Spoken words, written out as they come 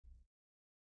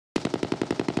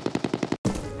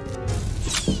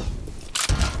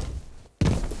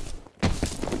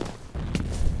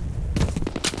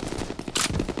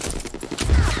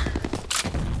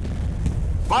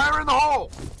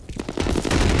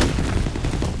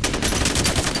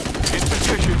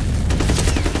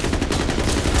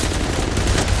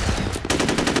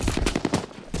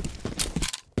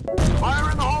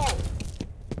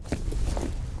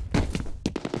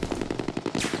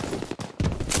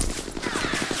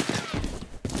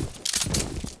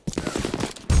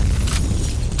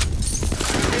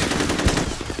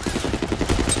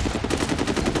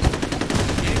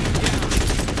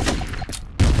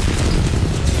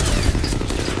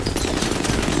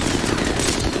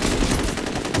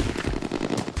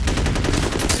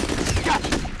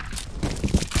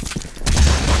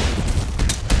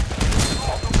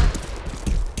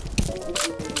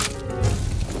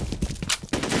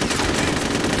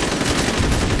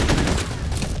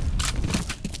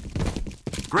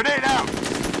Grenade out!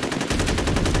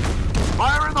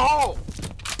 Fire in the hole!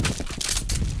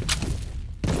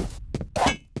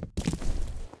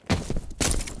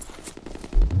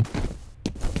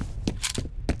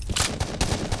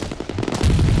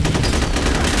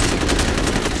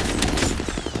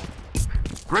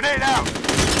 Grenade out!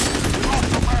 Off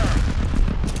the fire!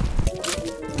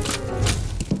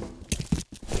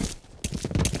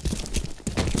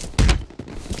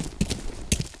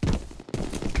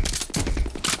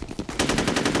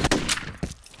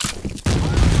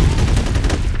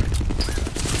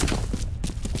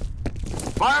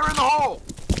 Fire in the hole!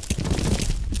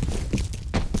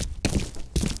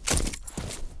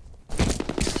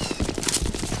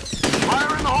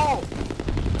 Fire in the hole!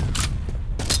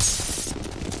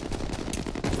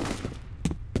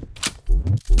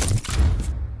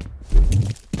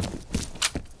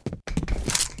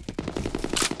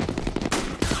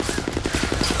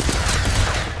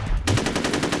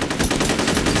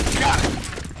 Got it!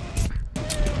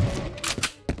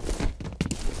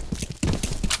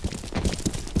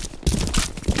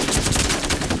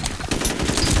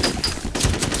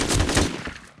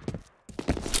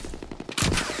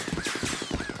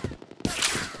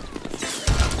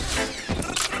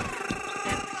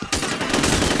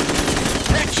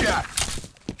 Headshot!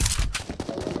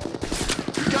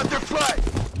 We got their flag!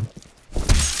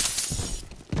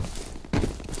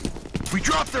 We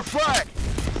dropped their flag!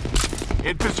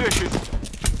 In position.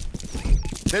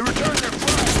 They returned their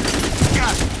flag!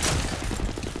 Got it!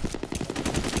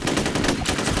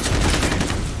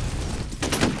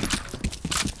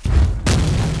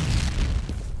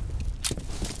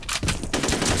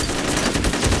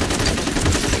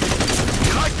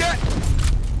 You like that?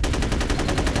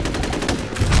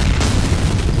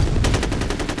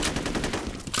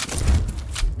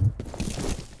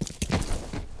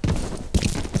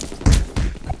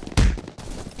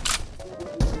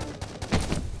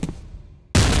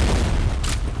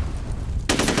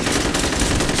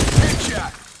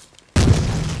 Headshot!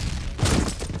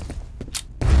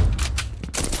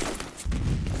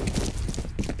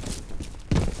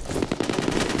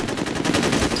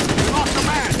 We lost a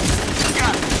man!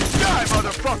 Got it! Die,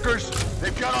 motherfuckers!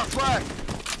 They've got our flag!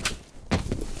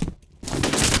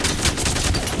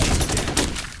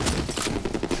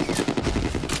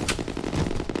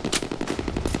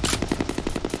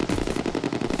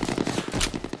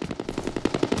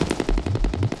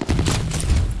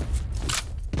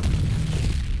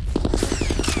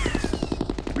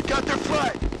 We got their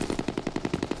flag!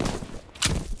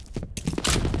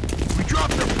 We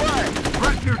dropped their flag!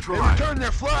 Threat neutralized! They returned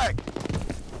their flag!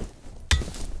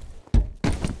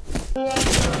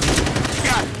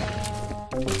 Got it!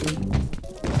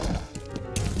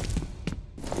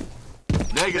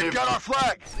 Negative. They've got our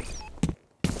flag!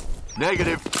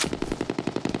 Negative.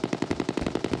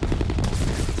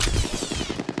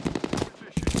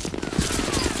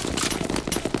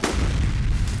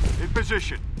 In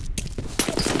position.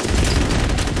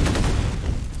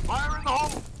 Fire in the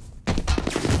hole!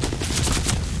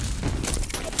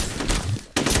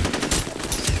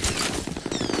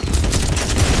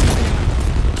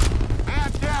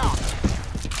 Man down!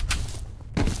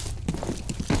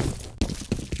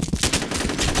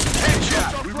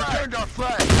 Headshot! We returned our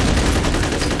flag!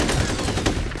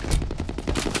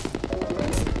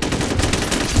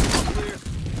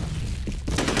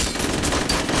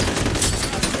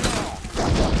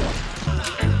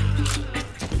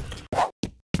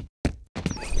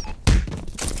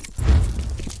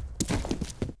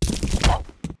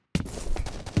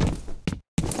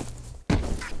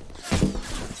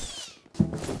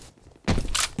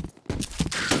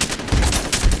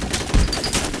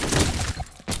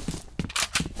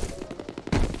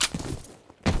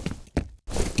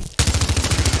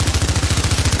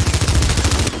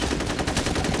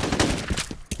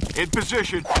 In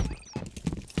position.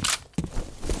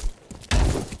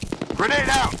 Grenade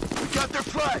out! We got their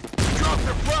flag! We dropped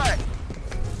their flag!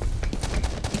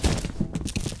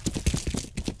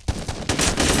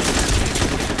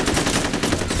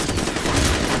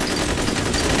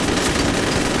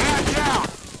 Man down!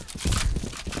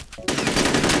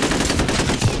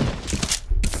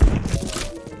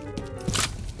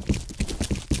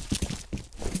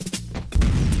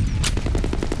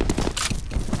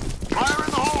 Fire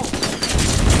in the hole!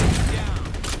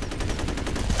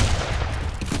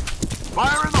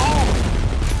 Fire in the hole!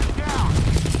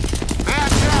 Man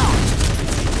down!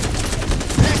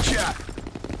 Headshot!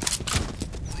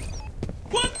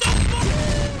 What the fuck?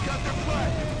 We got their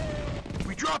flag!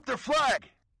 We dropped their flag!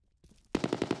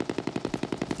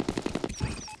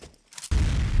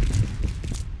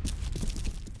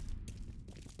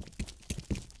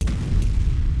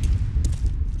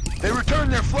 They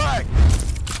returned their flag!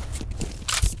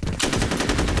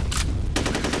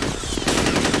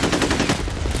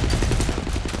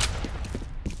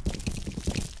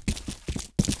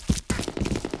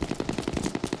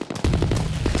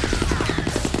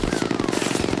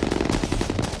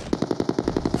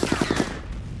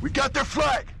 We got their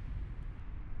flag!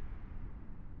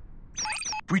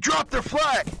 We dropped their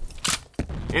flag!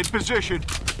 In position.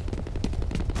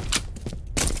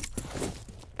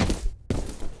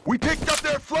 We picked up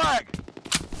their flag!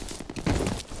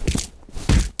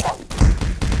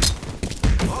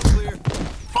 All clear.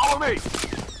 Follow me!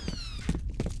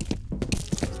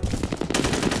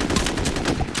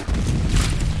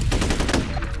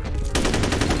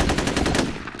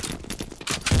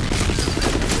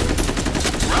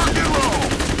 Rock and roll!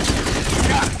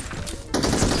 Got it!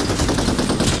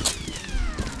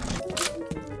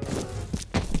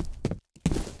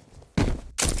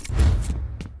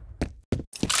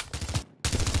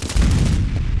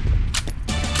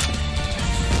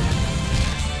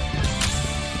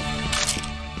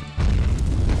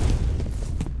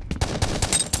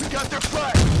 Got their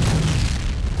flag!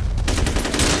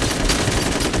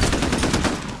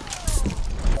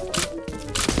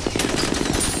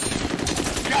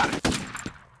 Got it!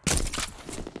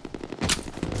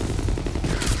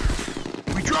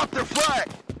 We dropped their flag!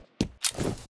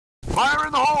 Fire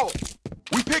in the hole!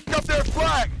 We picked up their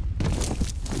flag!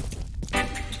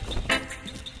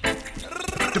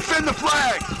 Defend the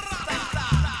flag!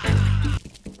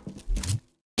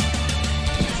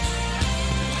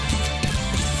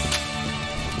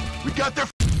 We got their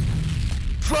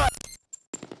flag!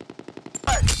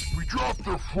 We dropped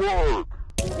their flag!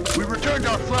 We returned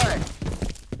our flag!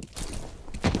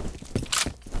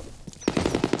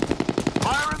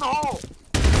 Fire in the hole!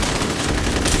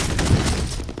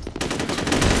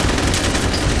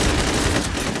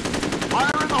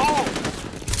 Fire in the hole!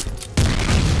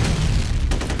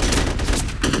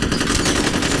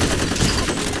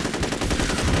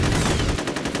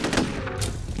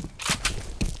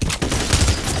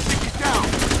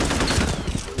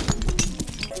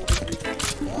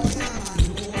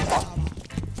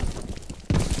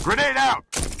 Grenade out!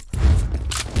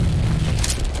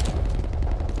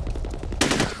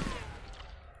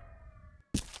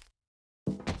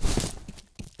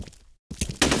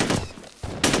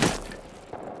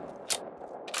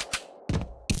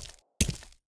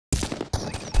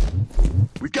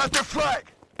 We got their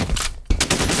flag!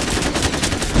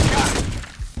 Got it!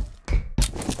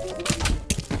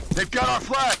 They've got our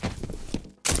flag!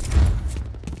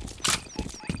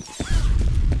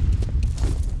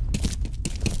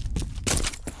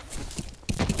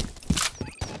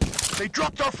 They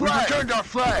dropped our flag! We returned our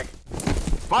flag!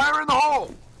 Fire in the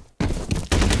hole!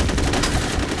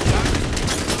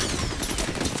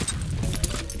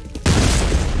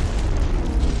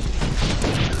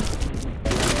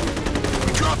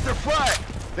 We dropped their flag!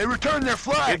 They returned their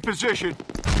flag! In position.